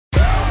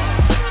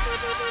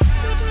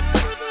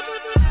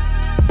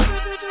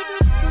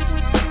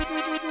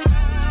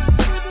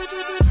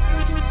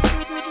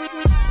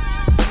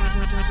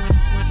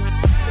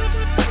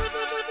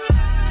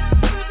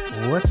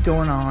What's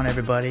going on,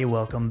 everybody?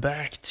 Welcome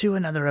back to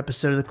another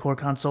episode of the Core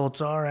Consults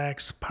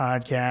RX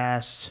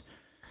podcast.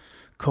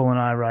 Cole and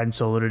I riding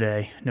solo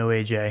today. No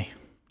AJ.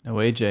 No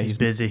AJ. He's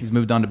busy. He's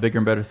moved on to bigger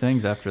and better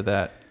things after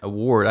that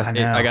award.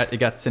 It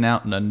got sent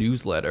out in a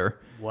newsletter.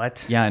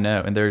 What? Yeah, I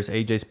know. And there's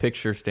AJ's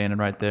picture standing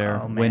right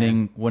there, Oh,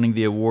 man. winning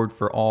the award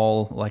for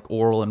all like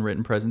oral and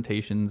written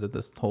presentations at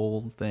this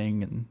whole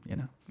thing,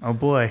 and Oh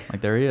boy. like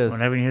there he is. We're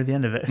never gonna hear the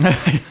end of it.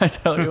 I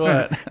tell you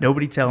what.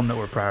 Nobody tell him that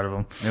we're proud of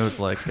him. It was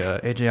like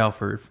AJ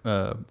Alford,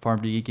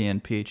 PharmD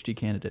and PhD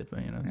candidate, but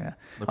Yeah.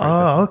 looked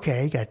right Oh,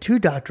 okay. You got two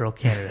doctoral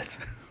candidates.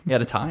 he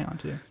had a tie on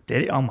too.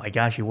 Did he? Oh my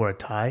gosh, you wore a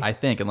tie? I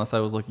think, unless I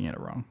was looking at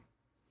it wrong.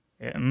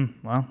 Yeah,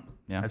 well,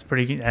 Yeah. that's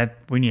pretty good.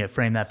 We need to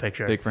frame that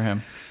picture. Big for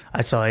him.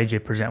 I saw AJ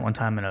present one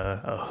time in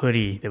a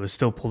hoodie that was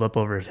still pulled up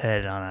over his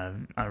head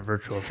on a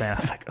virtual thing. I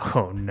was like,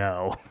 oh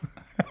no.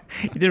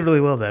 He did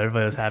really well though.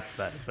 Everybody was happy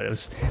about it. But it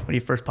was when he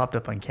first popped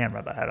up on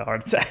camera, I had a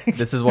heart attack.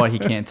 This is why he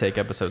can't take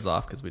episodes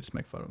off, because we just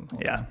make fun of him. the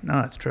whole Yeah, time. no,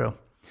 that's true.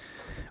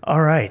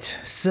 All right.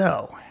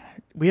 So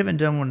we haven't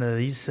done one of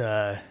these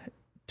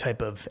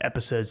type of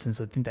episodes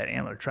since I think that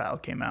antler trial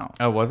came out.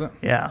 Oh, was it?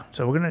 Yeah.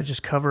 So we're going to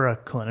just cover a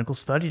clinical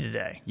study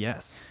today.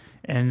 Yes.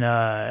 And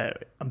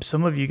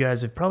some of you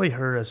guys have probably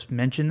heard us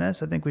mention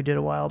this. I think we did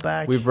a while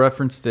back. We've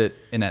referenced it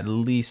in at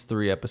least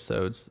 3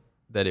 episodes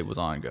that it was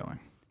ongoing,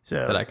 so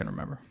that I can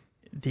remember.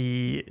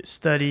 the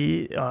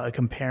study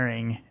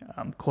comparing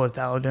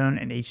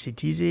chlorothalidone and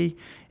HCTZ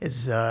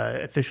has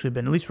officially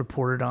been at least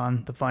reported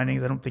on the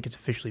findings. I don't think it's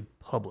officially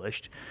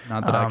published.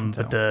 Not that I can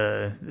tell. But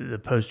the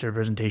poster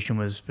presentation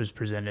was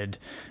presented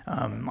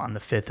on the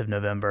 5th of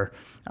November.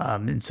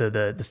 And so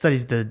the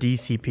study's the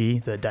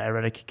DCP, the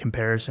Diuretic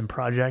Comparison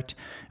Project,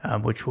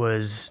 which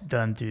was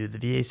done through the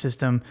VA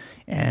system.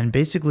 And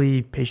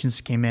basically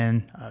patients came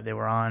in, they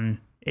were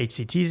on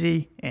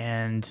HCTZ,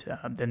 and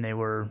then they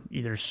were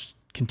either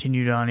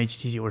continued on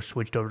HCTZ or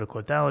switched over to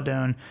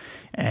chlorothalidone,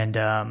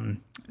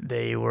 and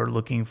they were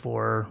looking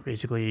for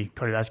basically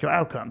cardiovascular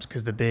outcomes,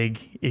 because the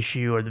big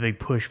issue or the big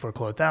push for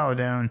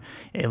chlorothalidone,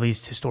 at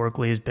least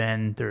historically, has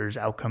been there's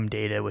outcome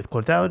data with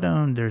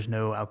chlorothalidone, there's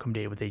no outcome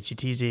data with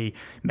HCTZ.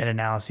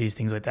 Meta-analyses,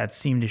 things like that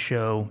seem to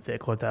show that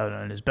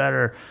chlorothalidone is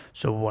better,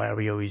 so why are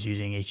we always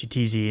using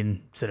HCTZ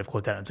instead of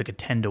chlorothalidone? It's like a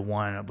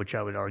 10-to-1, which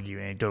I would argue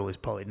anecdotally is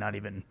probably not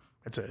even,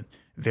 that's a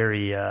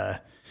very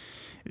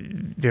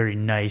very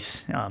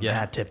nice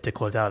hat tip to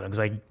chlorothalidone,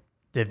 because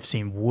they've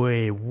seen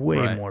way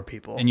Right. more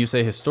people. And you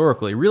say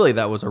historically, really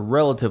that was a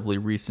relatively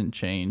recent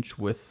change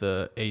with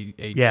the within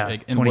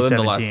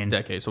the last 2017.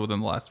 decade, so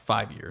within the last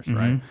 5 years,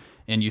 right?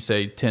 And you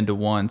say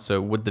 10-to-1,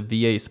 so with the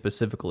VA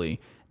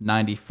specifically,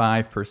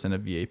 95%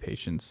 of VA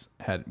patients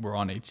were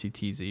on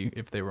HCTZ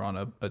if they were on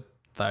a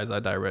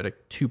thiazide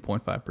diuretic,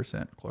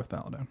 2.5%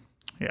 chlorothalidone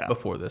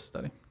before this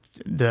study.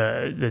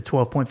 The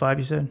 12.5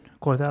 you said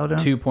chlorothalidone?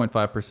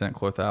 2.5%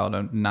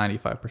 chlorothalidone,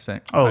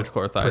 95%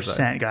 hydrochlorothiazide.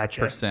 Percent.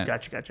 Gotcha. Percent.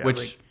 Gotcha.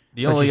 Which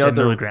the I thought only you said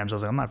other milligrams. I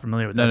was like, I'm not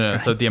familiar with that. No.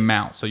 strength. So the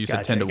amount. So you said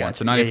Gotcha, 10 to 1. gotcha.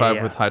 So 95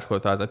 Yeah. with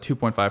hydrochlorothiazide,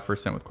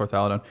 2.5% with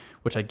chlorothalidone,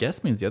 which I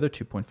guess means the other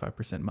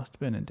 2.5% must have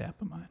been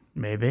indapamide,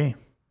 Maybe.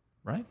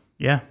 right?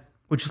 Yeah.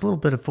 Which is a little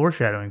bit of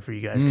foreshadowing for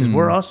you guys, because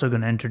we're also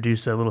going to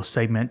introduce a little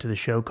segment to the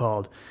show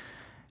called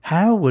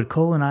 "How Would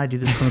Cole and I Do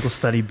This Clinical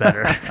Study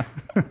Better?"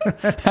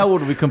 How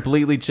would we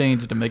completely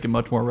change it to make it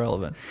much more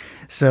relevant?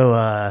 So,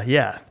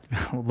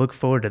 we'll look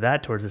forward to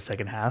that towards the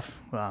second half.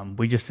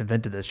 We just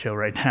invented this show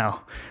right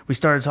now. We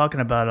started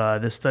talking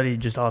about this study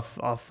just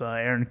off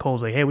air, and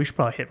Cole's like, hey, we should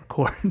probably hit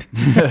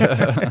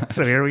record.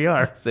 So here we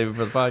are. Save it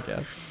for the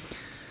podcast.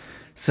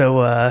 So,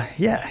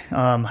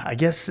 I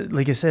guess,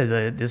 like I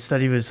said, this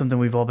study was something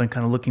we've all been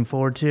kind of looking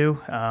forward to.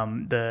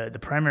 The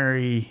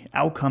primary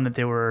outcome that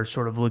they were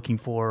sort of looking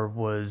for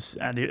was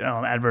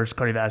adverse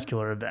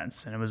cardiovascular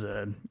events, and it was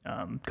a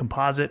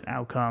composite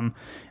outcome.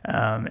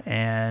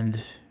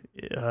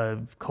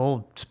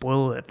 Cole,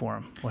 spoil it for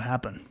him. What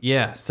happened?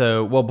 Yeah.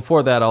 So, well,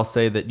 before that, I'll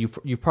say that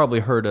you've probably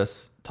heard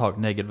us talk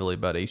negatively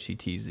about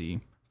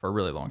HCTZ for a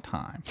really long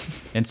time.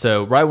 And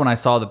so right when I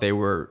saw that they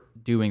were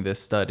doing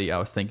this study, I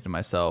was thinking to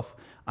myself,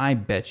 I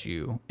bet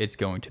you it's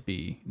going to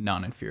be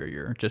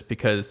non-inferior, just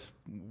because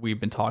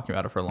we've been talking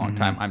about it for a long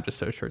time. I'm just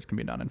so sure it's going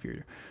to be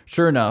non-inferior.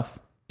 Sure enough,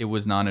 it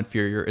was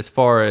non-inferior as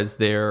far as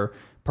their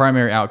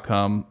primary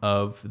outcome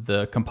of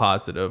the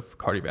composite of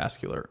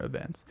cardiovascular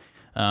events.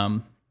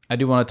 I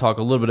do want to talk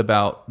a little bit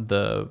about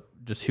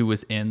just who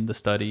was in the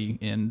study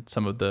and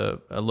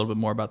a little bit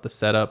more about the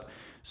setup.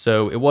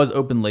 So it was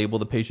open label.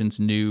 The patients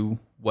knew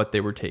what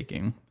they were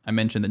taking. I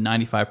mentioned that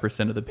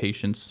 95% of the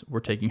patients were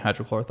taking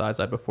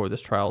hydrochlorothiazide before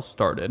this trial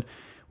started,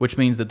 which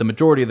means that the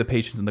majority of the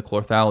patients in the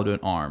chlorothalidone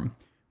arm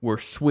were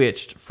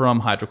switched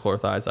from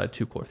hydrochlorothiazide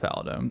to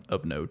chlorothalidone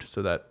of note.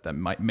 So that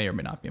may or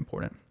may not be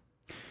important.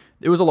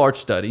 It was a large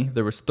study.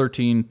 There was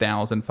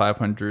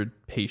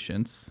 13,500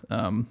 patients.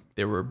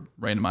 They were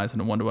randomized in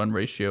a 1-to-1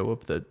 ratio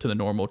to the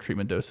normal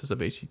treatment doses of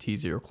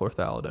HCTZ or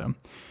chlorothalidone.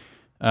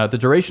 The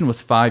duration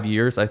was 5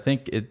 years. I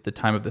think at the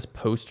time of this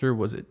poster,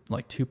 was it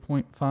like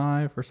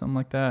 2.5 or something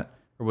like that?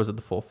 Or was it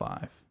the full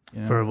 5?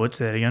 You know? For what's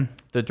that again?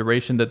 The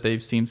duration that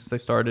they've seen since they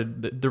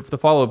started. The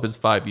follow-up is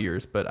 5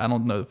 years, but I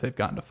don't know if they've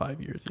gotten to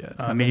 5 years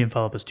yet. Median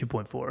follow-up is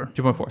 2.4.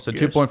 2.4. So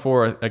years.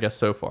 2.4, I guess,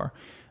 so far.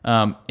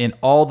 And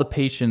all the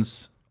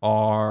patients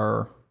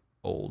are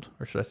old,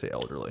 or should I say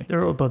elderly?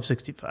 They're above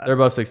 65. They're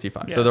above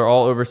 65. Yeah. So they're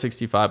all over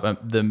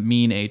 65. The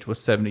mean age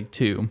was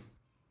 72.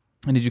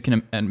 And as you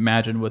can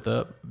imagine with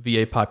a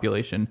VA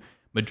population,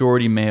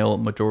 majority male,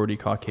 majority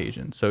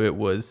Caucasian. So it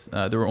was,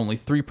 there were only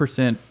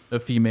 3%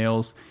 of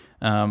females,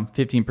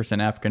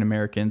 15% African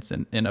Americans,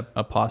 and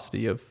a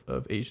paucity of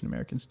Asian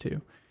Americans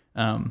too.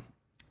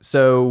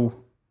 So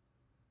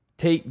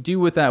do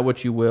with that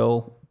what you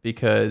will,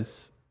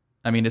 because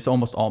I mean, it's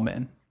almost all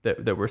men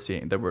that we're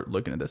seeing, that we're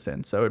looking at this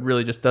in. So it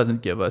really just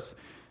doesn't give us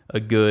a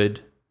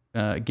good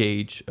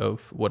gauge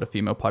of what a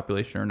female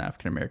population or an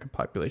African American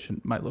population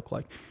might look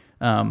like.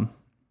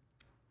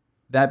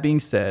 That being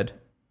said,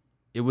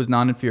 it was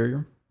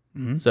non-inferior.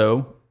 Mm-hmm.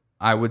 So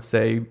I would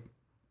say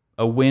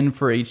a win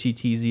for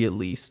HCTZ at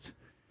least,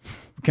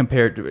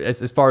 compared to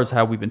as far as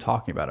how we've been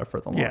talking about it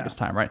for the longest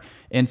time, right?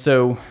 And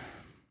so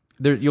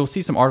you'll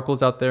see some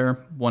articles out there,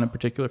 one in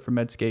particular from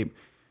Medscape,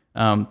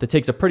 that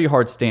takes a pretty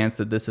hard stance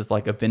that this is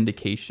like a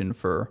vindication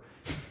for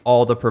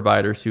all the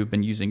providers who have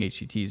been using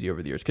HCTZ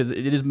over the years, because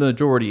it is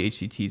majority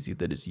HCTZ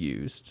that is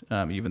used,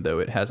 even though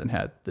it hasn't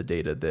had the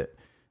data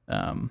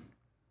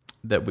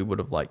that we would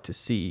have liked to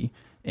see.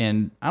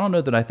 And I don't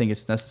know that I think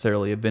it's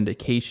necessarily a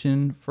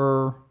vindication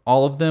for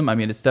all of them. I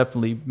mean, it's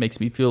definitely makes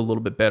me feel a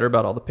little bit better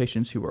about all the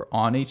patients who are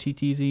on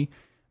HCTZ,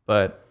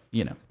 but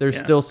there's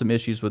still some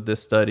issues with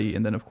this study.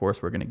 And then of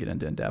course we're going to get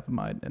into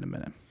indapamide in a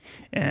minute.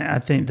 And I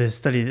think the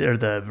study or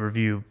the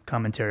review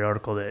commentary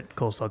article that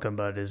Cole's talking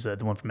about is the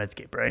one from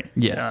Medscape, right?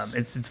 Yes.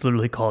 It's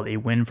literally called "A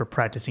Win for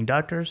Practicing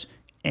Doctors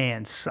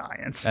and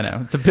Science." I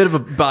know it's a bit of a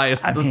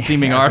biased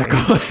seeming article.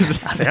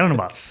 I don't know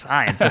about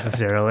science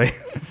necessarily,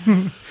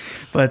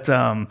 but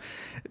so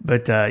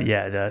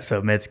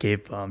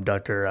Medscape,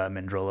 Dr.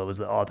 Mandrola was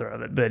the author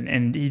of it,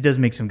 and he does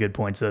make some good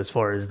points though, as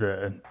far as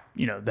the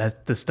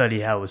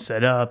study, how it was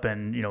set up,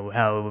 and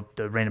how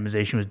the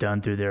randomization was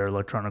done through their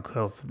electronic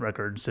health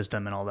record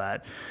system and all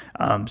that.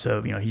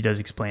 So he does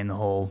explain the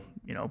whole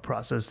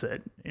process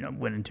that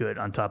went into it,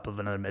 on top of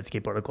another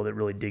Medscape article that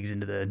really digs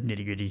into the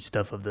nitty gritty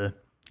stuff of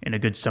in a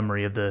good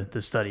summary of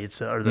the study,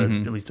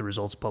 at least the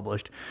results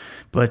published.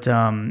 But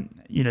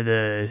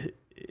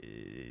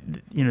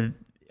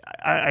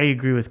I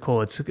agree with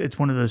Cole. It's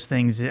one of those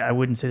things that I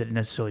wouldn't say that it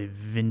necessarily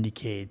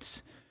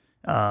vindicates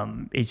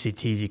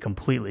HCTZ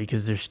completely,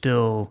 because there's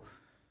still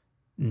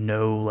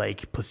no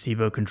like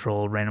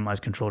placebo-controlled,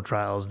 randomized controlled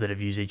trials that have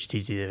used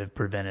HCTZ that have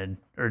prevented,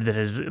 or that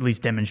has at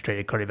least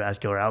demonstrated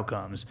cardiovascular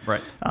outcomes.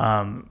 Right.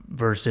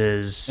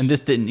 Versus, and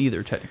this didn't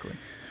either technically.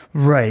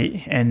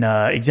 Right. And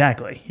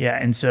exactly.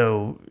 Yeah. And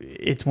so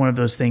it's one of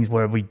those things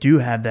where we do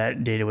have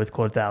that data with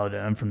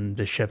chlorthalidone from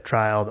the SHIP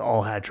trial, the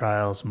ALL-HAD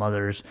trial, some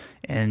others.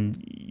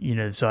 And,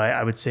 so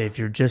I would say if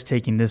you're just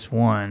taking this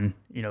one,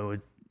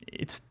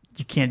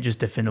 you can't just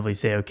definitively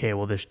say, okay,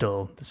 well, they're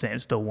still the same.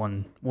 It's still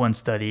one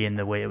study, and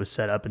the way it was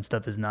set up and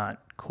stuff is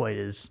not quite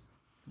as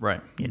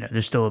right.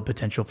 There's still a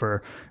potential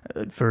for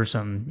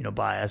some,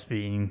 bias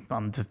being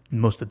on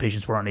most of the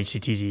patients were on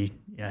HCTZ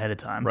ahead of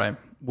time. Right.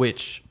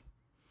 Which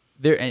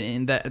there,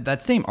 and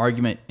that same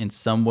argument in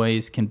some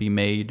ways can be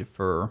made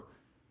for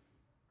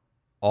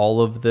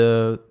all of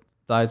the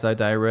thiazide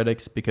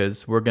diuretics,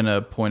 because we're going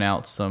to point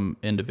out some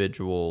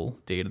individual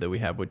data that we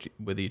have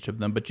with each of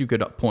them, but you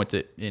could point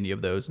at any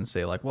of those and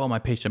say like, well, my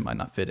patient might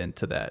not fit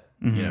into that,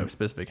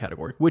 specific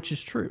category, which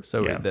is true.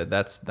 So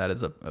that's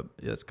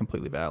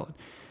completely valid.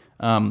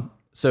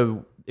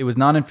 So it was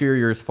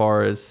non-inferior as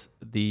far as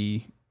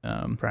the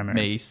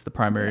MACE, the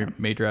primary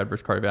major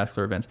adverse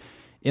cardiovascular events.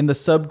 In the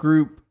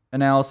subgroup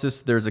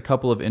analysis, there's a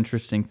couple of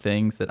interesting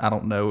things that I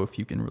don't know if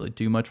you can really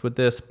do much with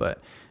this,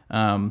 but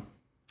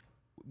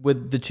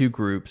with the two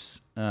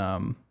groups,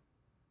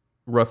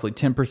 roughly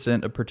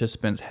 10% of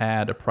participants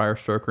had a prior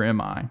stroke or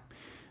MI.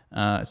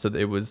 So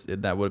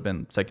that would have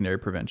been secondary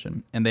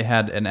prevention. And they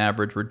had an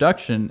average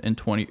reduction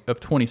of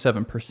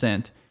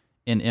 27%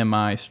 in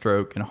MI,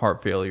 stroke, and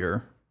heart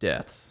failure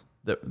deaths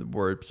that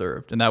were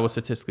observed. And that was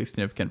statistically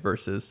significant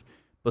versus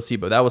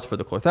placebo. That was for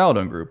the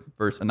chlorthalidone group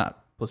versus,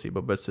 not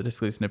placebo, but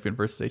statistically significant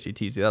versus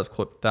HCTZ. That was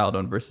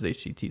chlorthalidone versus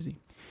HCTZ.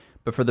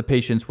 But for the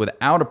patients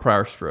without a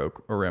prior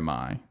stroke or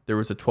MI, there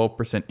was a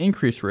 12%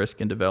 increased risk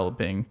in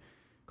developing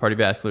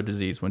cardiovascular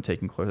disease when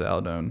taking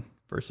chlorthalidone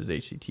versus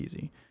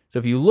HCTZ. So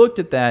if you looked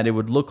at that, it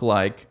would look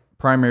like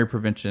primary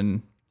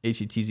prevention,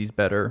 HCTZ is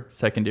better,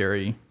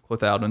 secondary,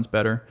 chlorthalidone's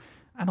better.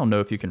 I don't know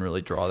if you can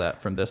really draw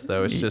that from this,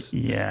 though. It's just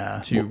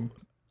too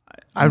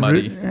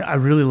muddy. I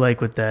really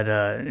like what that,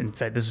 in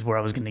fact, this is where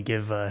I was going to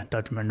give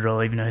Dr.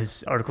 Mandrola, even though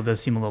his article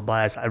does seem a little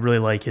biased, I really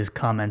like his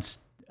comments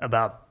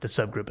about the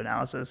subgroup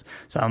analysis.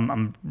 So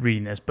I'm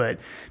reading this, but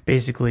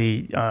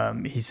basically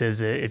he says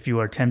that if you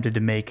are tempted to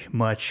make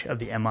much of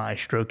the MI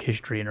stroke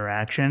history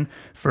interaction,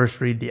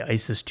 first read the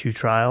ISIS-2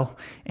 trial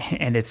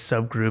and its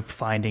subgroup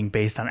finding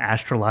based on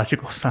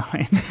astrological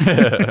signs.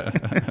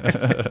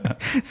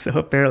 So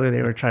apparently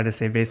they were trying to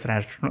say based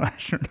on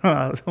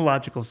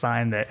astrological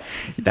sign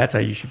that's how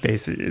you should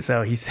base it.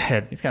 So he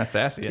said He's kind of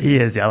sassy. he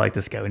is. I like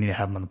this guy. We need to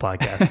have him on the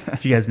podcast.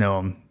 If you guys know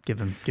him, give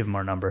him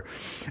our number.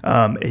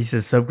 He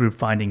says subgroup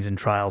findings in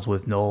trials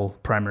with null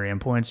primary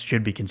endpoints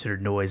should be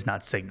considered noise,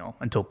 not signal,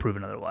 until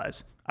proven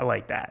otherwise. I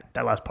like that.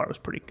 That last part was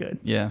pretty good.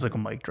 Yeah, it's like a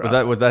mic drop.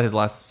 Was that his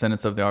last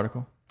sentence of the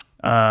article?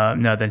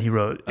 No. Then he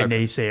wrote, a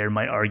naysayer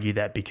might argue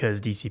that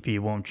because DCP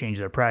won't change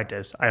their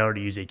practice, I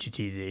already use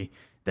HCTZ,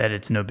 that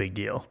it's no big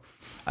deal.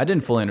 I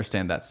didn't fully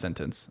understand that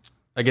sentence.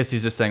 I guess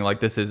he's just saying like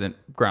this isn't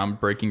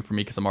groundbreaking for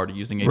me because I'm already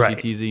using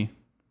HCTZ. Right.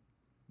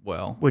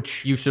 Well,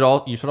 which you should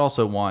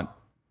also want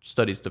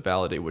studies to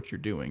validate what you're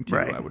doing too.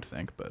 Right. I would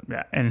think, but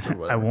yeah, and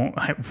I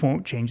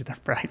won't change their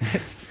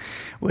practice.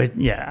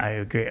 I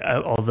agree.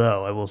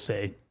 Although I will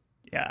say,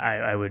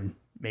 I would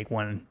make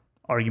one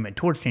argument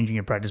towards changing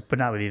your practice, but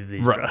not with either of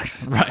these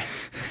drugs.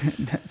 Right.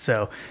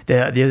 So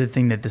the other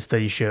thing that the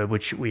study showed,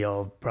 which we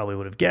all probably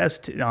would have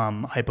guessed,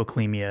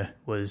 hypokalemia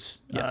was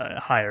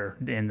higher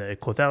in the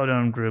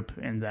clothalidone group,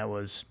 and that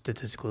was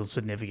statistical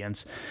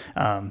significance.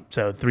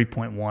 So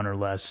 3.1 or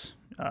less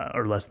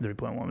than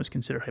 3.1 was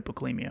considered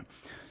hypokalemia.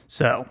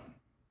 So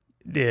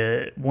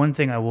the one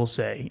thing I will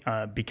say,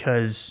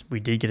 because we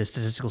did get a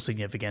statistical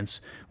significance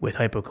with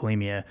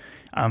hypokalemia,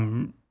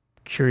 I'm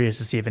curious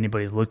to see if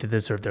anybody's looked at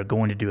this or if they're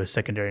going to do a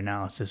secondary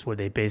analysis where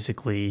they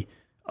basically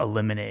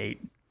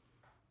eliminate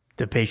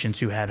the patients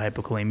who had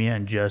hypokalemia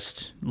and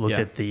just looked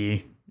at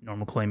the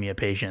normal kalemia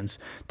patients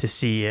to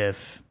see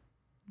if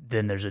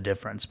then there's a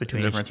difference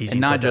between HTZ and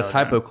not just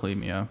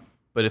hypokalemia,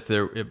 but if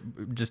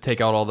just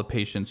take out all the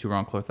patients who were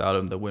on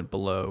clothalidone that went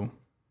below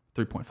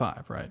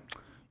 3.5, right?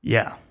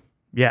 Yeah,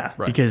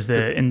 right. Because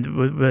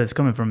where it's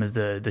coming from is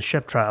the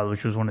SHEP trial,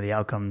 which was one of the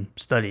outcome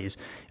studies,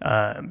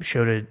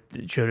 showed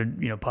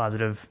a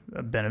positive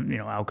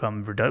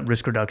outcome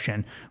risk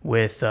reduction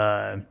with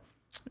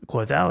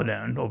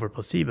clothalidone over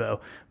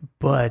placebo.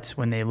 But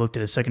when they looked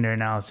at a secondary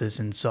analysis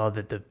and saw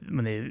that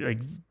when they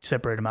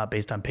separated them out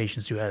based on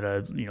patients who had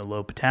a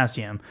low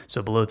potassium,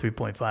 so below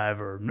 3.5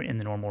 or in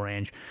the normal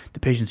range, the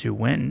patients who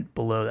went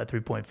below that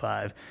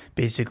 3.5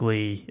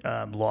 basically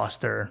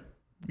lost their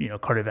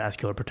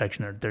cardiovascular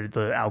protection,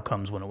 the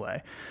outcomes went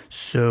away.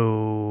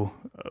 So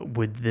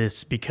with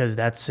this, because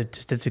that's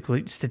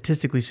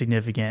statistically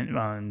significant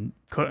on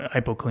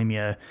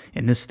hypokalemia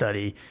in this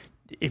study,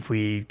 if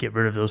we get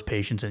rid of those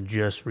patients and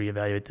just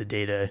reevaluate the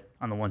data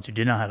on the ones who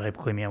did not have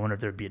hypokalemia, I wonder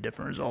if there'd be a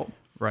different result.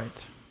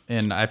 Right.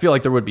 And I feel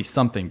like there would be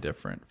something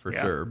different for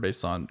sure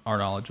based on our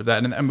knowledge of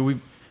that. And I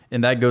mean,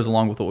 and that goes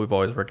along with what we've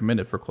always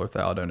recommended for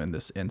clothalidone in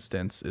this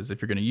instance, is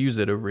if you're going to use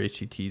it over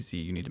HCTZ,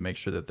 you need to make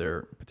sure that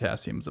their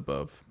potassium is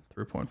above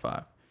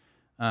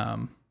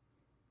 3.5.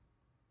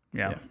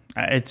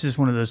 It's just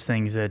one of those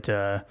things that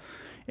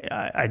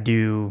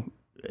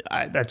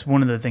that's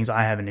one of the things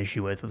I have an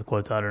issue with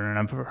clothalidone, and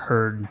I've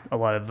heard a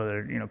lot of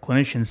other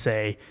clinicians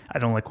say I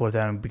don't like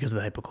clothalidone because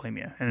of the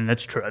hypokalemia, and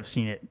that's true. I've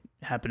seen it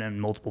happen in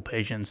multiple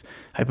patients.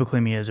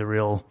 Hypokalemia is a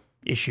real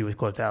issue with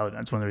clothalidone.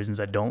 That's one of the reasons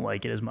I don't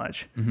like it as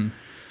much. Mm-hmm.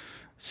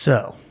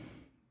 So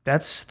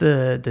that's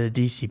the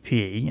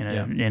DCP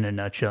in a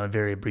nutshell, a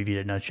very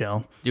abbreviated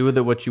nutshell. Do with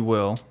it what you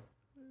will.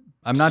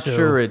 I'm not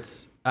sure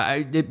it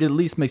at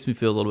least makes me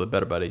feel a little bit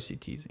better about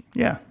HCTZ.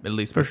 Yeah, at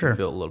least makes me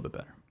feel a little bit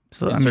better.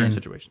 So in certain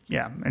situations.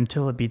 Yeah,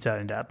 until it beats out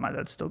indapamide,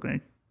 that's still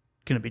going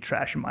to be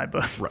trash in my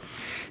book. Right.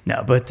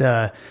 No, but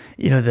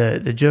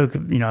the joke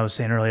I was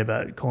saying earlier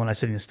about Cole and I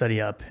setting the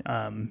study up,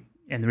 and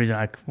the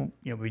reason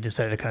we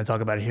decided to kind of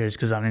talk about it here is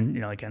because on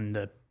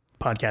the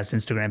podcast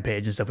Instagram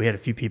page and stuff, we had a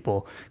few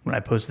people when I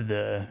posted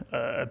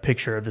the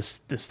picture of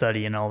the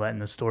study and all that in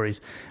the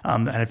stories. I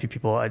had a few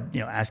people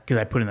ask, because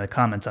I put in the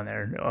comments on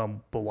there,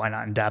 but why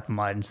not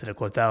indapamide instead of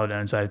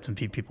clothalidone? So I had some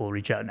few people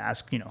reach out and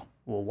ask,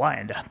 well, why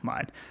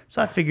indapamide?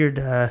 So I figured,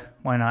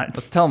 why not?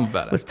 Let's tell them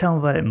about it. Let's tell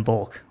them about it in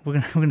bulk. We're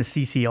gonna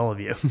CC all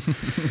of you.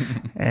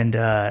 and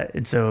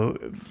so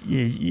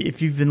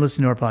if you've been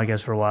listening to our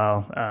podcast for a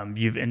while,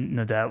 you've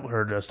no doubt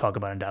heard us talk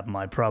about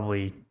indapamide,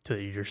 probably till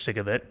you're sick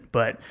of it,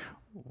 but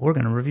we're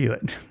going to review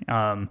it.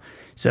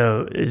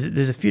 So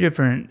there's a few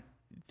different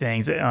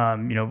things,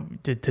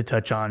 to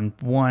touch on.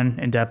 One,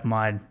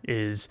 indapamide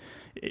is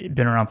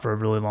been around for a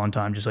really long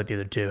time, just like the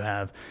other two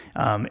have.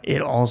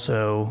 It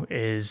also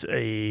is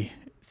a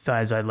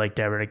thiazide-like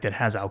diuretic that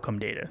has outcome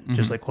data,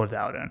 just like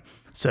clothalidone.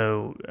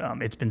 So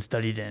it's been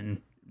studied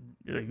in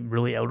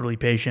really elderly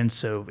patients,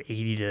 so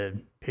 80 to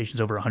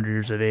patients over 100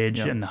 years of age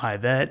in the high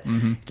vet.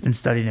 Mm-hmm. It's been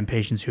studied in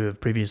patients who have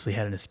previously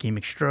had an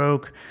ischemic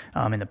stroke.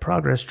 In the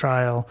PROGRESS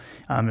trial,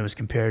 it was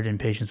compared in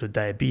patients with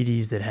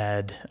diabetes that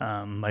had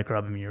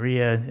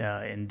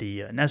microalbuminuria in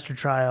the Nestor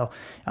trial.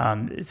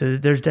 So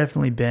there's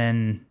definitely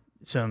been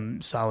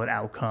some solid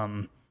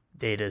outcome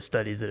data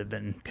studies that have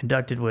been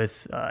conducted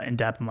with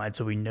indapamide,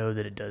 so we know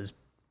that it does,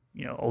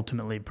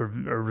 ultimately or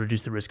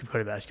reduce the risk of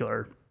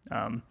cardiovascular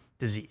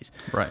disease.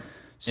 Right.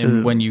 So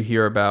and when you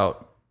hear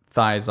about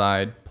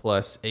thiazide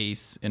plus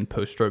ACE in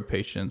post-stroke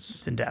patients,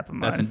 it's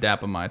indapamide. That's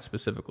indapamide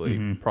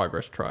specifically,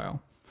 progress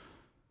trial.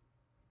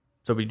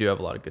 So we do have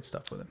a lot of good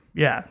stuff with it.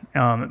 Yeah.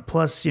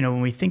 Plus,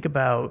 when we think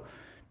about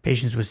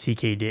patients with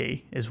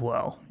CKD as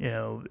well,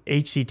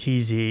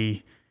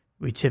 HCTZ,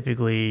 we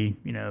typically,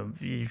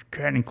 your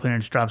creatinine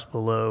clearance drops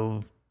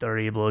below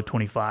 30, below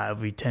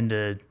 25. We tend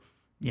to,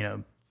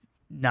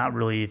 not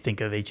really think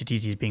of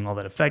HCTZ as being all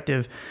that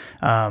effective,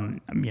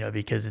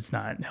 because it's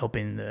not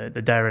helping.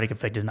 The diuretic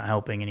effect is not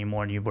helping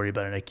anymore, and you worry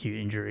about an acute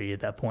injury at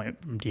that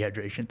point from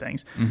dehydration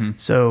things.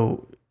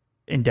 So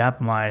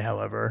indapamide,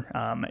 however,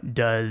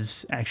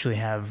 does actually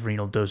have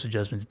renal dose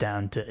adjustments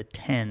down to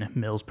 10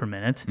 mils per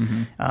minute,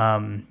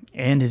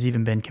 and has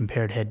even been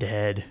compared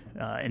head-to-head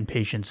in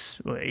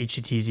patients,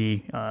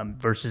 HCTZ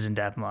versus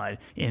indapamide,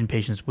 in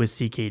patients with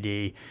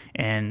CKD,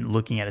 and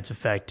looking at its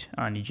effect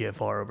on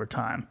eGFR over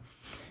time.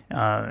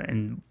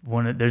 And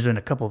there's been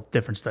a couple of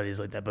different studies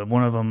like that, but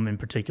one of them in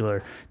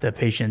particular, the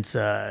patients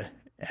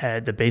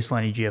had the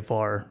baseline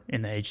eGFR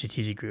in the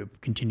HCTZ group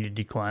continue to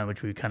decline,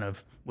 which we kind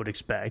of would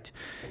expect.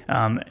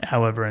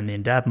 However, in the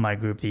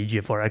indapamide group, the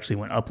eGFR actually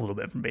went up a little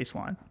bit from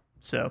baseline.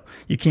 So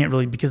you can't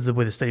really, because of the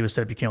way the study was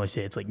set up, you can't really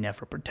say it's like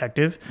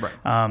nephroprotective.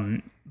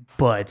 Right.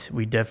 But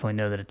we definitely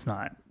know that it's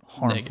not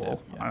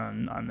harmful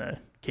Negative, on the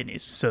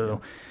kidneys.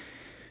 So,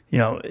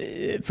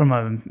 from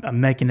a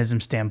mechanism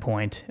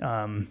standpoint,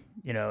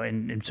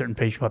 in certain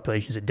patient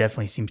populations, it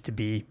definitely seems to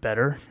be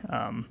better.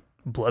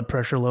 Blood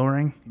pressure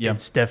lowering,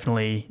 it's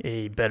definitely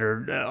a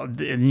better,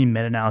 any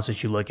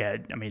meta-analysis you look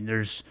at,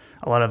 there's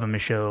a lot of them that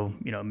show,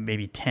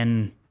 maybe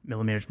 10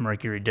 millimeters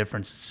mercury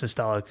difference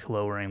systolic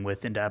lowering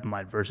with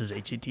indapamide versus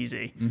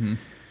HCTZ.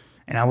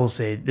 And I will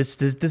say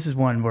this is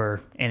one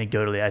where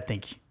anecdotally I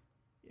think,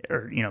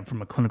 or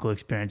from a clinical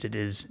experience, it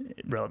is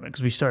relevant,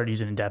 because we started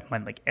using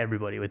indapamide like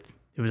everybody who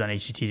was on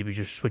HCTZ, we were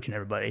just switching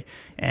everybody,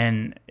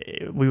 and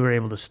we were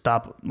able to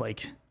stop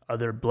like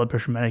other blood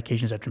pressure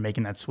medications after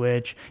making that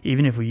switch,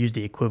 even if we used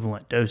the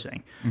equivalent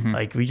dosing.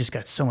 Like, we just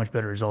got so much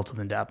better results with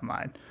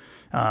indapamide,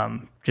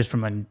 just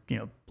from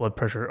a blood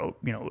pressure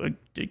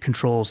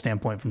control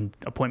standpoint from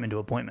appointment to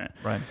appointment.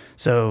 Right.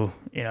 So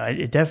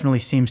it definitely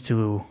seems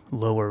to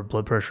lower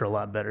blood pressure a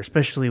lot better,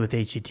 especially with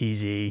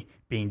HCTZ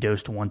being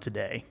dosed once a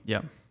day.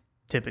 Yeah.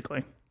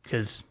 Typically,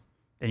 because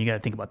then you got to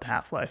think about the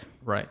half-life.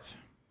 Right.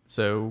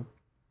 So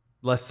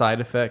less side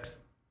effects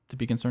to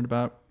be concerned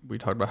about. We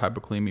talked about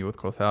hypoclemia with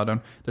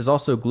clothianidone. There's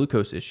also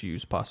glucose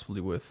issues possibly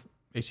with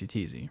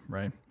HCTZ,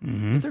 right?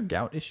 Is there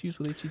gout issues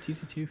with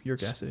HCTZ too?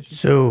 Uric acid issues?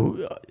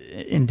 So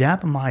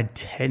indapamide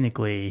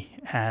technically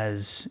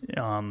has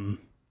one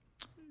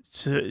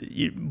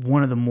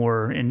of the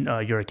more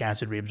uric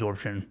acid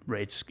reabsorption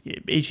rates.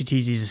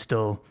 HCTZ is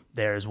still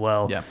there as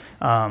well. Yeah.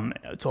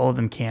 So all of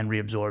them can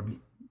reabsorb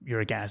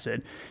uric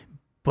acid,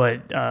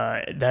 but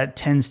that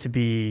tends to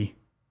be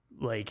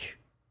like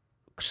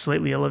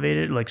slightly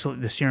elevated. Like, so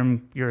the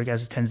serum uric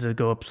acid tends to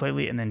go up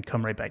slightly and then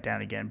come right back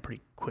down again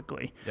pretty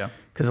quickly. Yeah.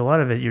 Because a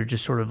lot of it, you're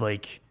just sort of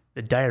like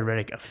the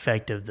diuretic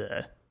effect of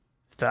a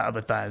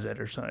thiazide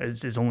or so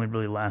is only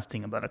really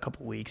lasting about a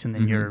couple weeks, and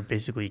then you're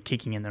basically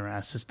kicking in the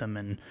RAS system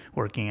and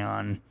working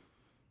on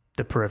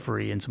the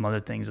periphery and some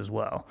other things as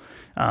well,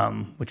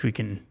 which we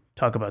can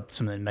talk about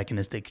some of the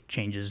mechanistic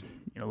changes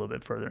a little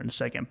bit further in a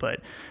second.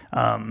 But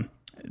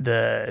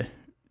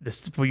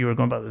what you were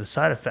going about with the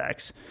side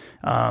effects,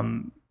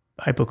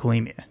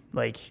 hypokalemia.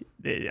 Like,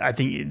 I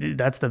think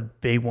that's the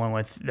big one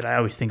that I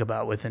always think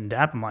about with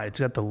indapamide. It's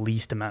got the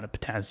least amount of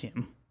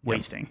potassium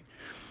wasting.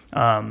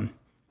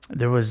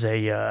 There was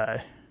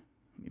let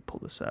me pull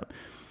this up.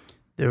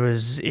 There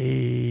was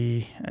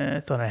a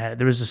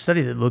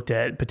study that looked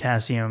at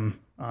potassium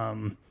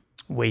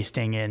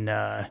wasting in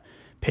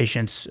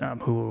patients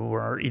who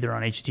were either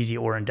on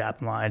HTZ or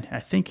indapamide. I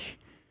think,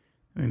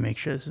 let me make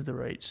sure this is the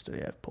right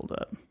study I've pulled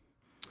up.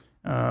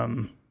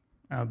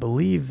 I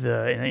believe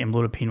the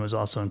amlodipine was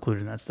also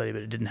included in that study,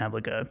 but it didn't have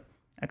like a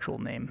actual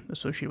name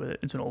associated with it.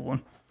 It's an old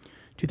one,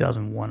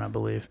 2001, I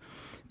believe.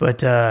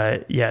 But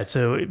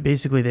so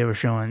basically they were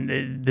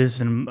showing this,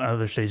 and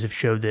other studies have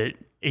showed that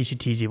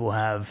HCTZ will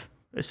have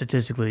a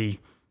statistically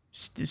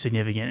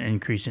significant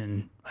increase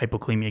in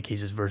hypokalemia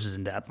cases versus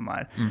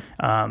indapamide.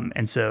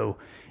 And so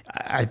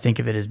I think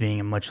of it as being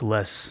a much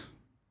less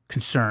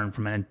concern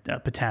from a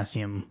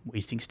potassium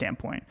wasting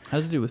standpoint. How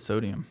does it do with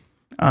sodium?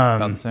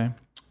 About the same?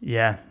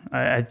 Yeah,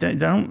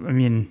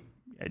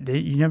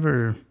 you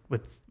never,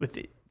 with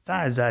the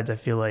thiazides, I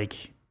feel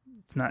like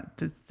it's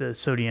not, the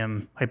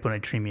sodium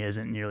hyponatremia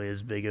isn't nearly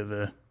as big of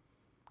a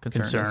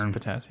concern. As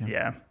potassium.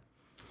 Yeah.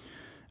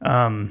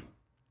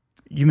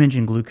 You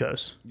mentioned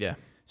glucose. Yeah.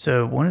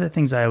 So one of the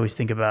things I always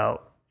think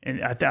about,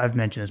 and I've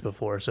mentioned this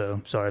before,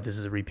 so sorry if this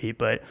is a repeat,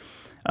 but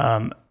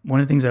one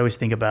of the things I always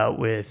think about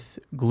with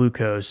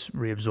glucose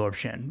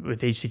reabsorption with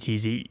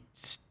HCTZ,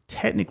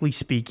 technically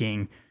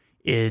speaking,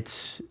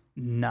 it's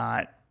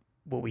not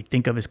what we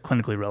think of as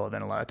clinically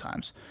relevant a lot of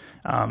times.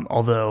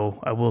 Although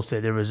I will say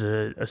there was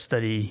a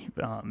study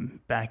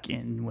back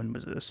in, when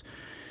was this?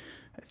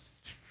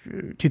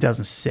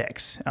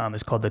 2006.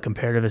 It's called the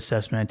Comparative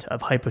Assessment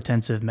of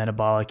Hypotensive,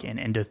 Metabolic, and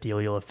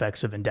Endothelial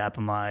Effects of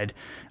Indapamide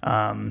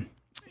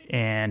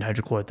and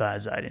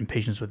Hydrochlorothiazide in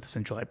Patients with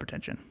Essential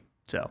Hypertension.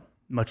 So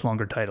much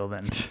longer title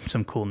than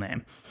some cool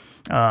name.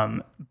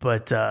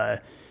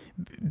 But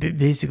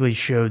basically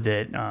showed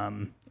that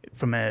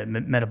from a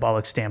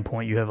metabolic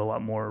standpoint, you have a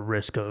lot more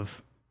risk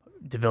of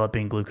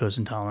developing glucose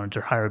intolerance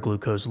or higher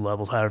glucose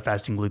levels, higher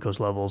fasting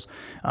glucose levels,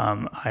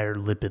 higher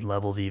lipid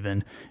levels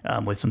even,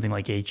 with something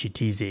like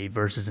HETZ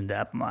versus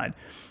indapamide.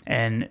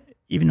 And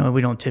even though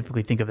we don't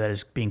typically think of that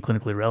as being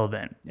clinically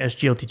relevant,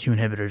 SGLT2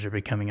 inhibitors are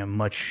becoming a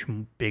much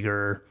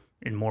bigger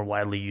and more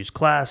widely used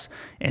class.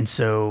 And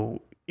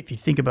so if you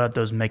think about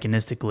those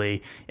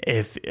mechanistically,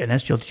 if an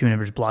SGLT2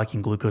 inhibitor is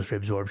blocking glucose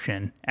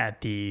reabsorption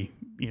at the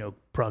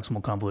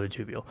proximal convoluted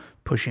tubule,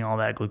 pushing all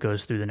that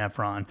glucose through the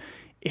nephron,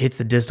 it hits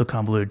the distal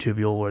convoluted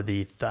tubule where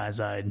the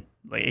thiazide,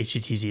 like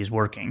HTTZ, is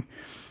working.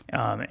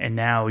 And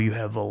now you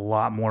have a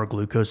lot more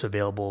glucose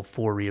available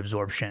for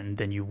reabsorption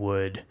than you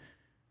would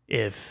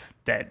if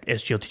that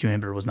SGLT2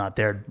 inhibitor was not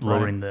there,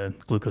 lowering the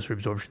glucose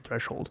reabsorption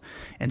threshold.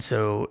 And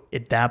so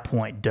at that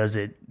point, does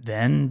it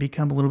then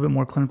become a little bit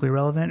more clinically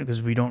relevant?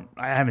 Because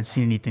I haven't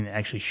seen anything that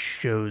actually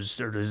shows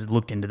or has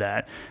looked into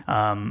that.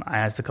 I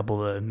asked a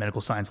couple of the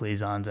medical science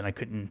liaisons and I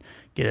couldn't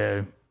get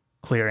a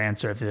clear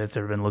answer if that's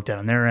ever been looked at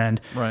on their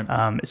end.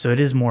 Right. So it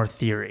is more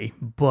theory,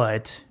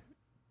 but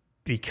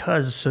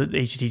because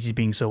HTTZ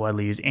being so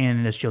widely used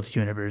and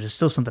SGLT2 inhibitors is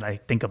still something I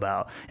think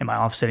about. Am I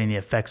offsetting the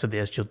effects of the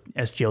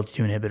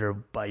SGLT2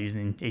 inhibitor by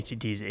using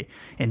HTTZ?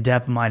 And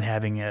indapamide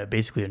having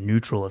basically a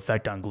neutral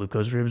effect on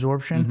glucose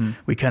reabsorption,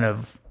 we kind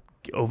of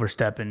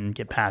overstep and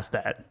get past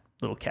that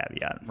little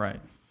caveat. Right.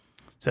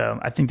 So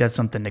I think that's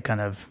something to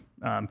kind of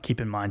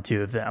keep in mind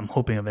too. I'm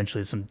hoping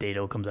eventually some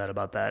data comes out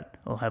about that.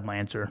 I'll have my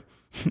answer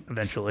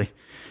eventually.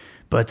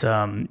 But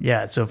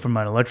so from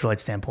an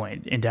electrolyte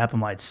standpoint,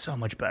 indapamide's so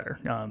much better,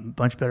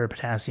 much better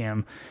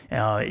potassium,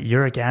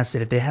 uric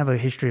acid. If they have a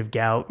history of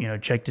gout,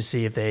 check to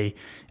see if they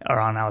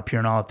are on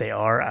allopurinol. If they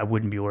are, I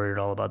wouldn't be worried at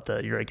all about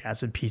the uric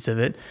acid piece of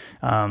it.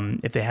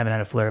 If they haven't had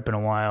a flare up in a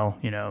while,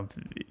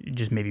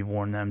 just maybe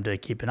warn them to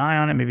keep an eye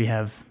on it. Maybe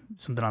have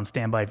something on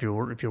standby if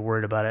you're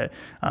worried about it.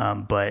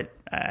 But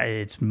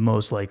it's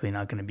most likely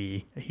not going to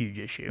be a huge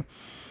issue,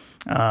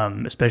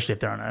 especially if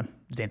they're on a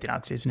xanthine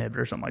oxidase inhibitor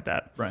or something like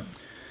that. Right.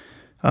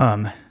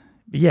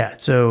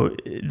 So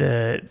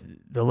the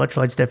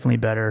electrolyte's definitely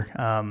better.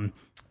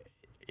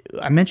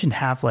 I mentioned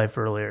half-life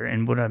earlier,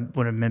 and what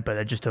I meant by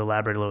that, just to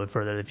elaborate a little bit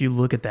further, if you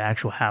look at the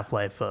actual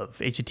half-life of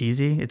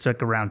HTZ, it's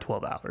like around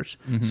 12 hours.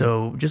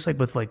 So just like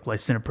with like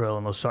lisinopril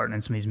and losartan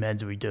and some of these meds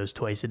that we dose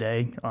twice a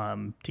day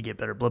to get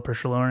better blood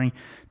pressure lowering,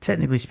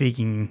 technically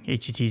speaking,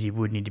 HTZ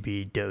would need to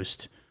be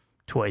dosed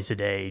twice a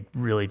day,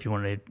 really, if you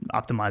want to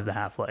optimize the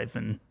half-life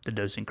and the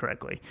dosing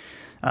correctly.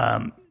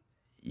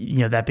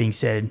 That being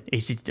said,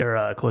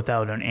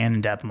 chlorthalidone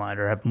and indapamide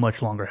have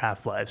much longer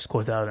half-lives.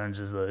 Chlorthalidone's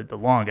is the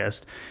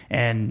longest,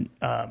 and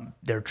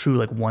they're true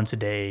like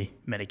once-a-day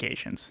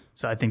medications.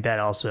 So I think that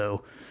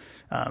also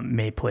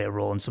may play a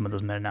role in some of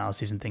those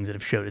meta-analyses and things that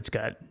have showed it's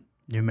got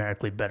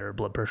numerically better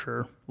blood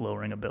pressure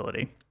lowering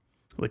ability,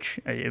 which,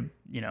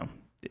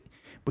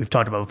 we've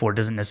talked about before,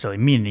 doesn't necessarily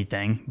mean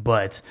anything,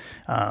 but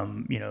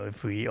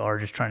if we are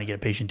just trying to get a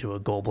patient to a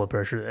goal blood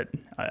pressure, that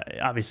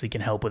obviously can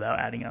help without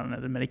adding on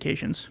other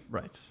medications.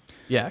 Right.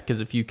 Yeah, because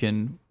we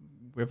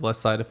have less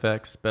side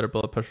effects, better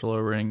blood pressure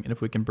lowering, and if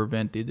we can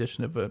prevent the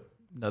addition of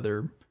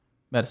another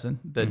medicine,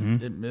 that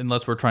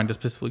unless we're trying to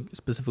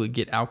specifically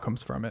get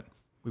outcomes from it,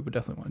 we would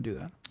definitely want to do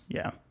that.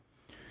 Yeah.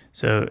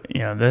 So,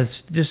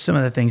 that's just some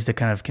of the things to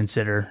kind of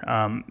consider.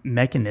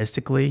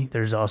 Mechanistically,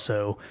 there's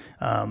also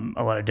a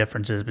lot of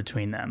differences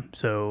between them.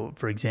 So,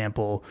 for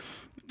example,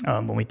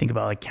 when we think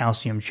about like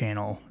calcium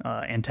channel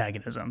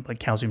antagonism, like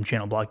calcium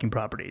channel blocking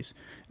properties,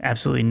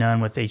 absolutely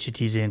none with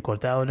HTTZ and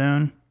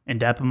chlorthalidone.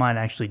 Indapamide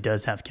actually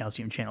does have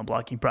calcium channel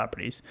blocking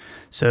properties.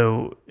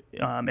 So,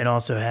 it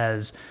also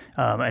has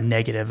a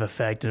negative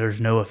effect. There's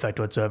no effect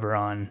whatsoever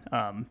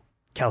on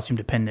calcium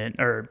dependent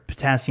or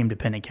potassium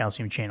dependent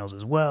calcium channels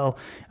as well,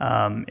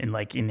 in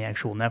the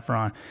actual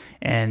nephron.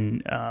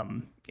 And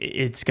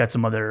it's got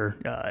some other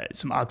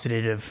some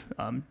oxidative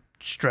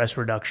stress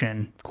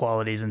reduction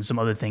qualities and some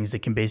other things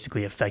that can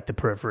basically affect the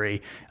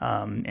periphery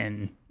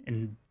and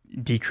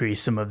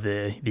decrease some of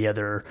the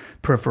other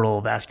peripheral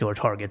vascular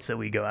targets that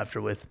we go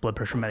after with blood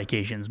pressure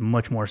medications,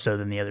 much more so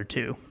than the other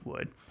two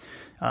would.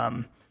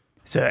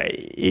 So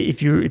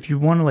if you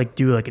want to like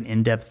do like an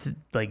in-depth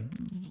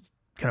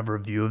kind of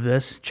review of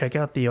this, check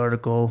out the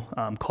article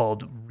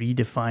called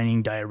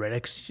Redefining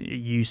Diuretics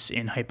Use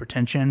in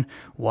Hypertension,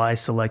 Why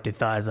Select a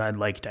Thiazide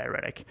Like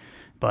Diuretic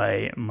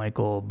by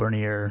Michael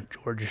Bernier,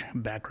 George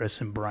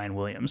Bacris, and Brian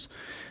Williams.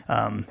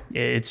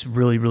 It's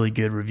really, really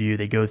good review.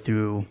 They go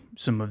through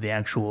some of the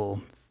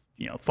actual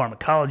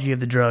pharmacology of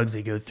the drugs.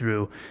 They go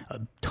through a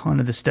ton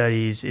of the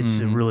studies. It's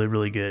a really,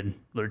 really good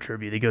literature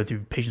review. They go through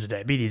patients with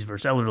diabetes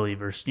versus elderly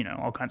versus,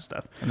 all kinds of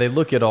stuff. And they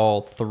look at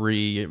all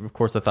three. Of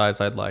course, the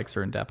thiazide likes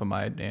are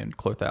indapamide and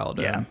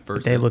chlorthalidone. Yeah,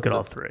 versus they look at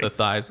all three. The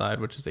thiazide,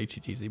 which is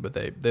HETZ, but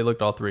they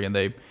looked at all three, and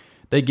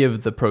they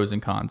give the pros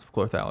and cons of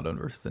chlorthalidone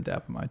versus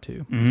indapamide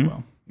too as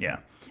well. Yeah.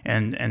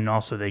 And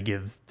also they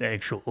give the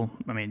actual,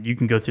 you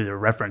can go through their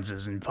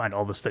references and find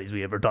all the studies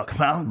we ever talk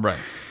about. Right.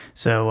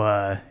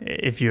 So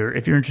if you're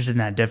interested in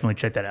that, definitely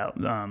check that out.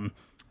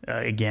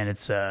 Again,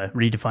 it's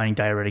redefining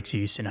diuretics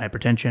use in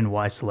hypertension.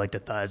 Why select a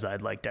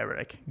thiazide-like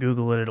diuretic?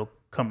 Google it; it'll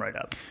come right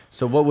up.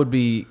 So what would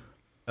be,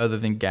 other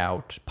than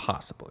gout,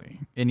 possibly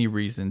any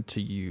reason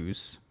to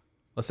use,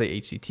 let's say,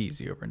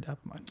 HCTZ over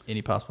indapamide?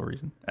 Any possible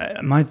reason?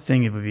 My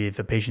thing would be if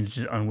a patient's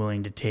just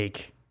unwilling to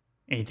take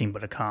anything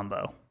but a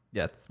combo.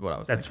 Yeah, that's what I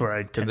was. That's thinking. where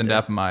I because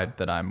indapamide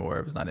that I'm aware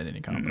of is not in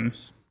any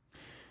combos.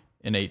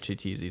 And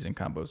HCTZ is in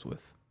combos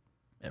with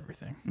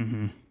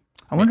everything.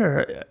 I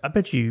wonder. I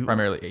bet you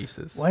primarily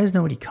ACEs. Why is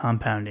nobody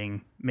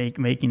compounding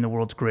making the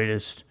world's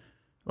greatest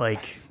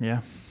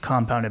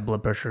compounded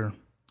blood pressure?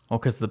 Well,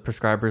 because the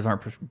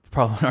prescribers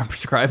probably aren't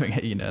prescribing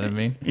it. You know what I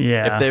mean?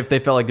 Yeah. If they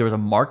felt like there was a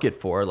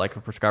market for it, like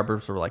if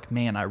prescribers were like,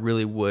 man, I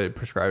really would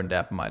prescribe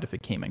indapamide if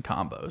it came in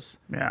combos.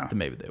 Yeah. Then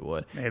maybe they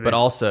would. Maybe. But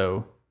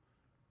also,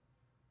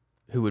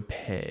 who would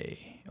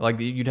pay? Like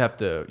you'd have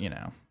to,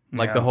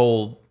 the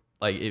whole.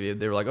 Like if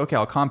they were like, okay,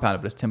 I'll compound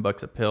it, but it's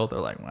 $10 a pill. They're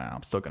like, wow,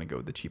 I'm still gonna go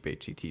with the cheap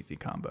HCTZ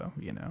combo.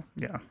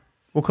 Yeah.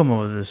 We'll come up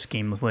with this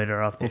scheme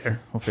later off the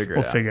air. We'll figure it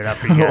out. We'll figure it out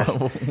for you guys.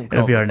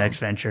 It'll be our next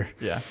venture.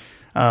 Yeah.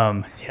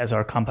 As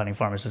our compounding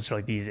pharmacists are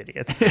like these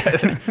idiots.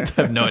 I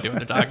have no idea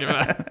what they're talking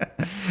about.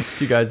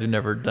 Two guys who've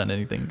never done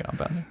anything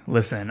compounding.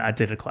 Listen, I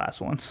did a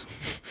class once.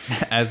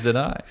 As did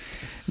I.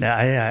 No,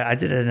 I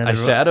did another. I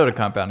shadowed a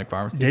compounding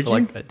pharmacy for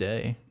like a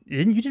day.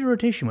 You did a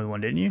rotation with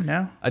one, didn't you?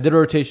 No? I did a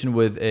rotation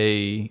with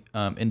a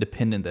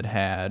independent that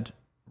had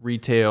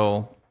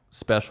retail,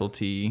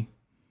 specialty,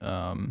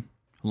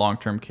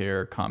 long-term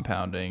care,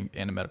 compounding,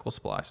 and a medical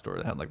supply store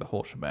that had like the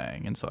whole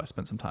shebang. And so I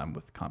spent some time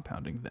with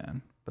compounding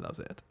then, but that was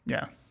it.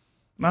 Yeah.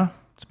 Well,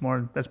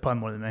 that's probably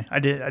more than me. I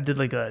did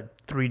like a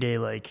 3-day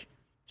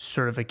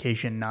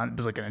certification, it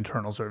was like an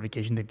internal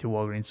certification thing through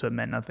Walgreens, so it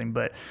meant nothing.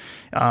 But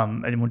I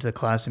went to the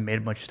class and made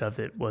a bunch of stuff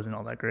that wasn't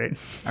all that great.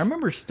 I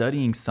remember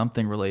studying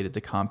something related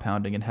to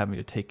compounding and having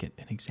to take an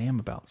exam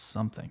about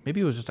something. Maybe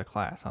it was just a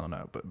class, I don't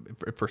know,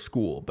 but for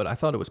school. But I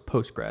thought it was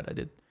post-grad. I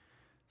did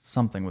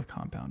something with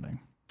compounding,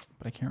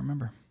 but I can't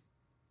remember.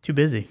 Too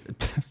busy.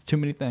 It's too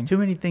many things. Too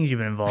many things you've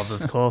been involved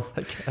with, Cole.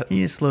 I guess. You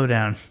need to slow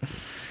down.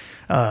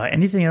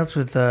 Anything else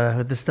with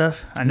this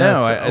stuff? I No,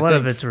 know I lot think,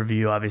 of it's a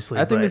review, obviously.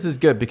 I think this is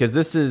good because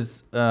this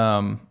is,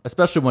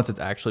 especially once it's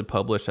actually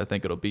published, I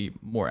think it'll be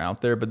more out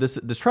there. But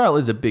this trial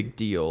is a big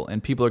deal,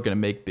 and people are going to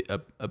make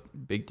a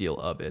big deal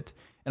of it.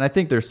 And I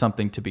think there's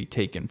something to be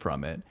taken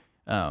from it,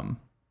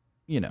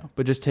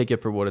 but just take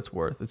it for what it's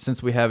worth.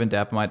 Since we have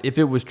indapamide, if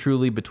it was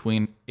truly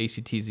between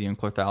HCTZ and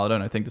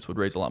chlorthalidone, I think this would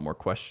raise a lot more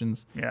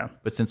questions. Yeah.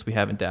 But since we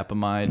have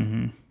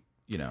indapamide,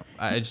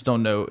 I just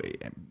don't know.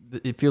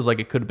 It feels like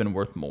it could have been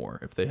worth more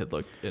if they had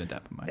looked at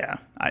indapamide. Yeah.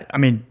 I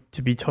mean,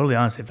 to be totally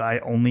honest, if I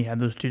only had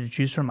those two to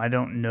choose from, I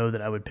don't know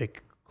that I would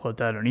pick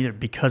chlorthalidone either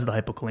because of the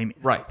hypokalemia.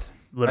 Right.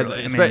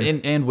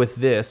 Literally. And with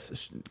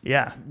this,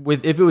 yeah.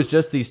 If it was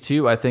just these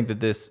two, I think that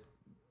this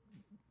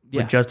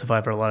would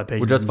justify for a lot of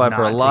patients. Would justify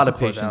for a lot of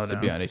patients to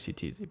be on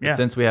HCTZ. But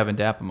since we have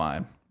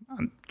indapamide,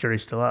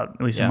 jury's still out,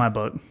 at least in my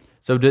book.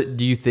 So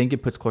do you think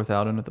it puts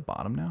chlorthalidone at the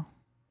bottom now?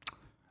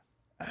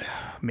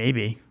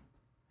 Maybe.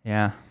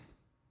 Yeah.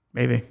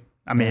 Maybe.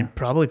 I mean,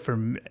 probably for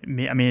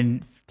me. I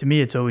mean, to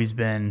me, it's always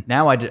been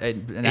now. I don't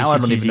even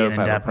know if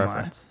I have a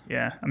preference.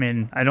 Yeah. I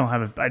mean, I don't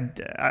have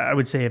I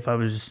would say if I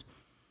was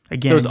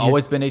again. There's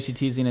always been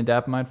HCTZ and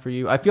indapamide for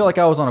you. I feel like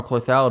I was on a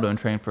chlorthalidone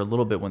train for a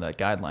little bit when that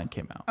guideline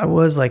came out. I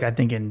was I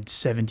think in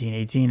 17,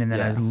 18, and then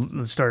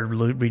I started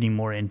reading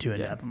more into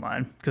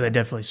indapamide because I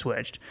definitely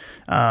switched.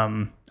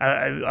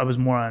 I was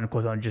more on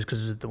chlorthalidone just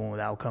because it's the one with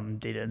outcome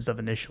data and stuff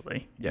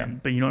initially. Yeah.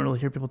 But you don't really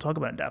hear people talk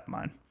about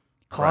indapamide.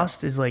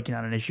 Cost is not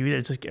an issue either.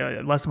 It's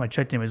last time I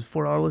checked, it was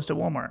 $4 list at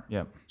Walmart.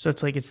 Yeah. So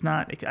it's it's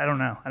not. I don't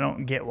know. I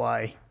don't get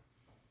why.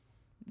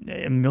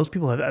 Most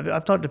people have.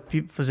 I've talked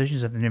to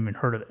physicians that have never even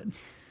heard of it.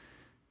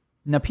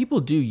 Now people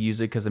do use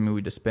it because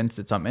we dispense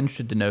it. So I'm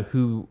interested to know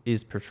who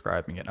is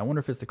prescribing it. I wonder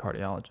if it's the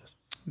cardiologist.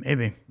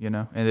 Maybe.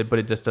 But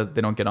it just does.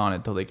 They don't get on it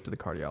until they get to the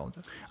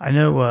cardiologist. I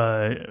know.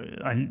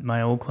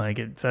 My old clinic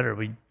at Feder,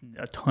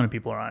 a ton of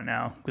people are on it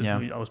now because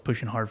I was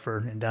pushing hard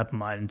for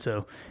indapamide, and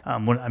so I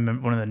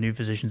remember one of the new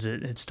physicians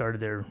that had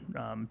started there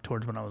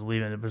towards when I was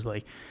leaving. It was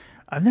like,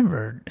 I've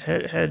never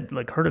had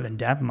heard of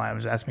indapamide. I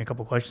was asking me a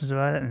couple questions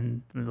about it,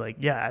 and it was like,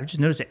 yeah, I've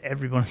just noticed that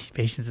every one of these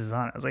patients is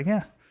on it. I was like,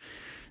 yeah.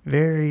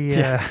 Very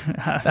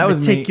that was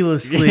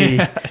meticulously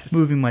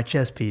moving my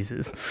chess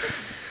pieces.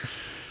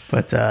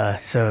 But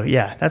so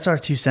yeah, that's our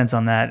 2 cents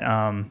on that.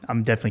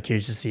 I'm definitely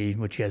curious to see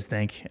what you guys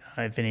think.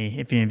 If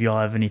any of y'all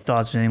have any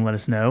thoughts or anything, let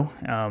us know.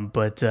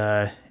 But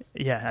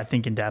Yeah, I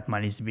think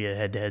indapamide needs to be a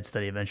head-to-head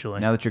study eventually.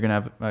 Now that you're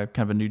going to have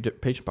kind of a new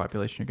patient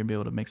population, you're going to be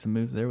able to make some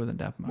moves there with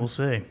indapamide. We'll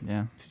see.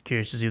 Yeah.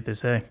 Curious to see what they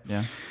say.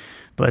 Yeah.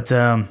 But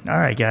all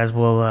right, guys,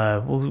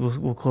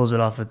 we'll close it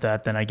off with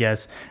that then, I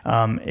guess.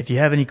 If you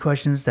have any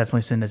questions,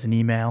 definitely send us an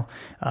email.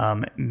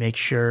 Make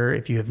sure,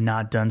 if you have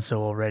not done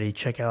so already,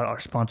 check out our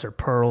sponsor,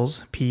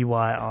 Pearls,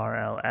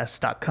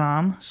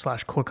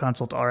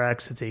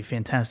 pyrls.com/CoreConsultRx. It's a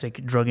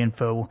fantastic drug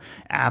info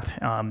app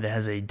that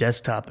has a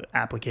desktop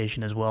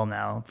application as well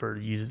now for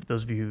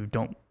those of you who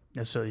don't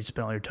necessarily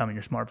spend all your time on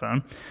your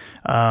smartphone.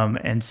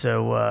 And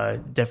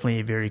so definitely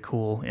a very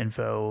cool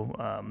info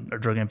or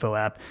drug info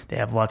app. They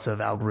have lots of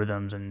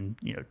algorithms and,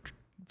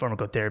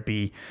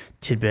 pharmacotherapy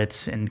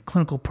tidbits and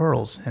clinical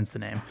pearls, hence the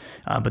name.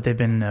 But they've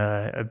been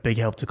a big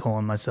help to Cole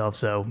and myself,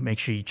 so make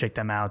sure you check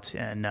them out.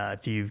 And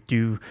if you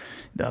do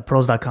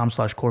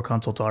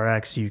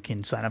pearls.com/CoreConsultRx, you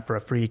can sign up for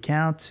a free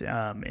account,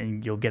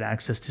 and you'll get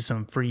access to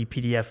some free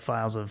PDF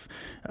files of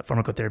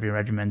pharmacotherapy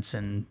regimens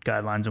and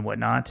guidelines and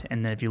whatnot.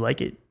 And then if you like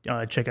it,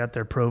 check out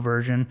their pro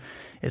version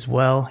as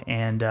well.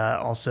 And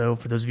also,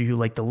 for those of you who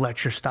like the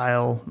lecture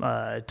style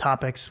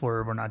topics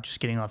where we're not just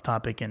getting off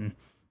topic and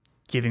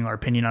giving our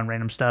opinion on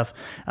random stuff,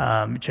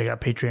 check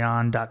out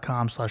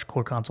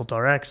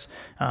patreon.com/CoreConsultRx.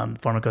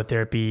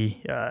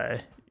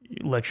 Pharmacotherapy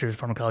lectures,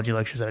 pharmacology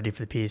lectures that I do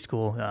for the PA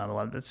school. A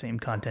lot of the same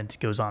content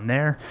goes on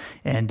there.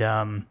 And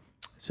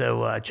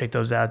so check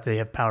those out. They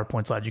have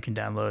PowerPoint slides you can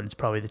download. It's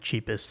probably the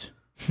cheapest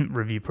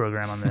review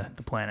program on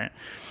the planet.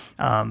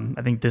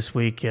 I think this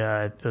week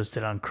I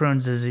posted on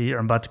Crohn's disease, or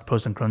I'm about to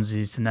post on Crohn's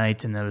disease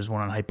tonight, and there was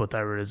one on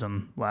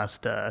hypothyroidism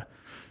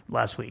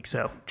last week.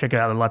 So check it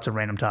out. There are lots of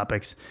random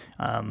topics.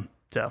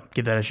 So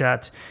give that a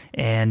shot.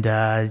 And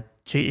if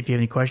you have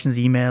any questions,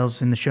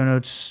 emails in the show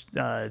notes,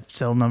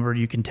 cell number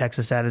you can text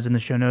us at is in the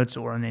show notes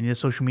or on any of the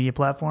social media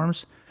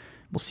platforms.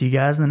 We'll see you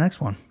guys in the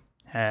next one.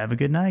 Have a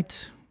good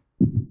night.